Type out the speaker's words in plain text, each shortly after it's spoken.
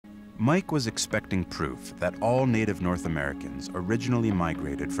Mike was expecting proof that all native North Americans originally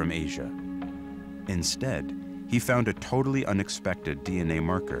migrated from Asia. Instead, he found a totally unexpected DNA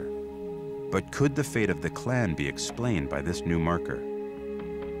marker. But could the fate of the clan be explained by this new marker?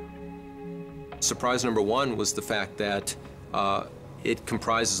 Surprise number one was the fact that it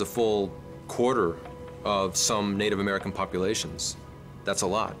comprises a full quarter of some Native American populations. That's a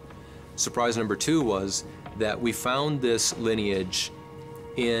lot. Surprise number two was that we found this lineage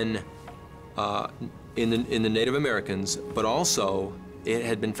in the Native Americans, but also it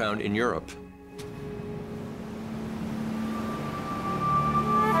had been found in Europe.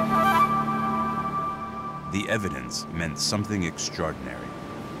 The evidence meant something extraordinary.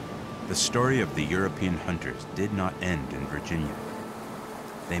 The story of the European hunters did not end in Virginia.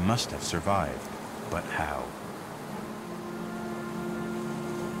 They must have survived, but how?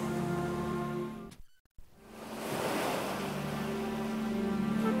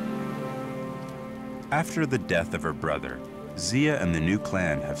 After the death of her brother, Zia and the new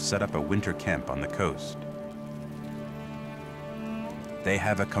clan have set up a winter camp on the coast. They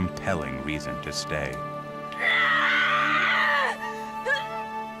have a compelling reason to stay.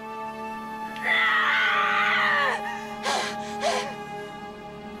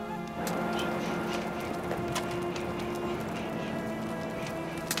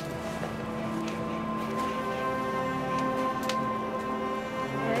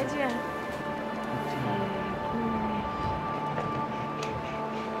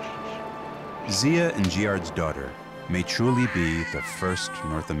 Zia and Giard's daughter may truly be the first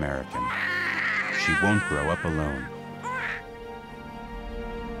North American. She won't grow up alone.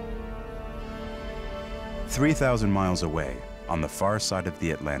 3,000 miles away, on the far side of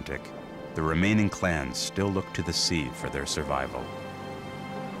the Atlantic, the remaining clans still look to the sea for their survival.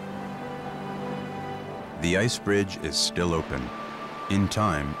 The ice bridge is still open. In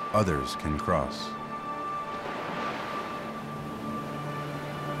time, others can cross.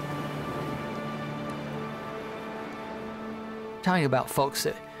 Telling you about folks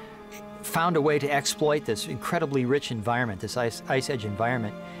that found a way to exploit this incredibly rich environment, this ice edge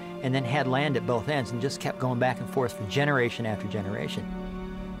environment, and then had land at both ends and just kept going back and forth for generation after generation.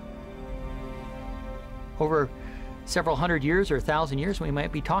 Over several hundred years or 1,000 years, we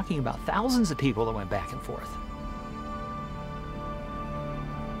might be talking about thousands of people that went back and forth.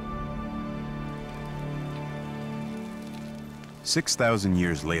 "6,000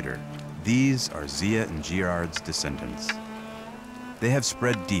 years later, these are Zia and Giard's descendants. They have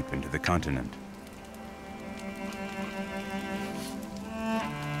spread deep into the continent.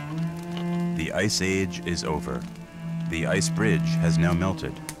 The Ice Age is over. The ice bridge has now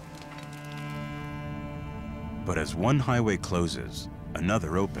melted. But as one highway closes,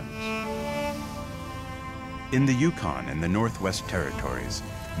 another opens. In the Yukon and the Northwest Territories,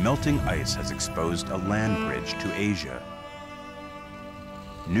 melting ice has exposed a land bridge to Asia.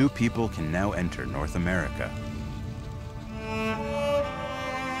 New people can now enter North America.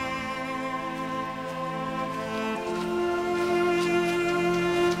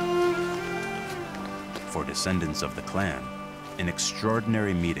 For descendants of the clan, an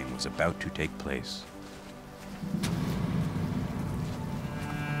extraordinary meeting was about to take place.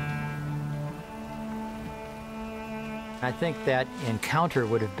 I think that encounter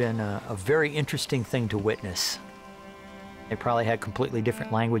would have been a very interesting thing to witness. They probably had completely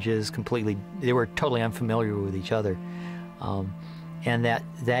different languages, they were totally unfamiliar with each other. And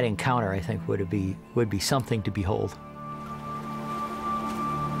that encounter, I think, would be something to behold.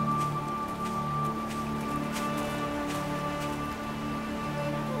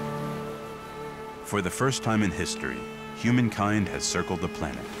 For the first time in history, humankind has circled the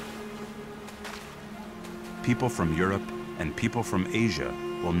planet. People from Europe and people from Asia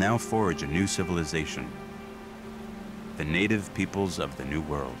will now forge a new civilization, the native peoples of the New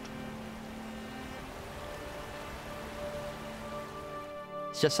World.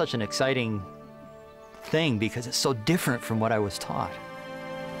 It's just such an exciting thing because it's so different from what I was taught.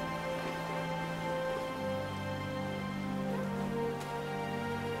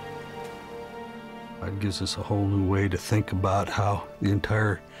 It gives us a whole new way to think about how the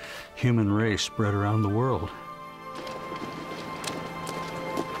entire human race spread around the world.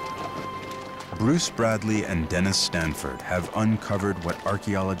 Bruce Bradley and Dennis Stanford have uncovered what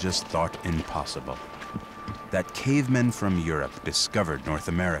archaeologists thought impossible: that cavemen from Europe discovered North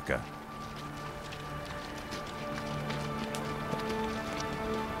America.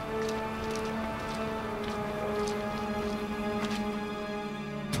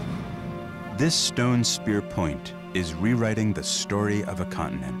 This stone spear point is rewriting the story of a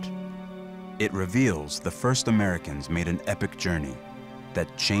continent. It reveals the first Americans made an epic journey,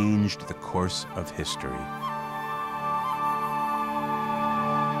 that changed the course of history.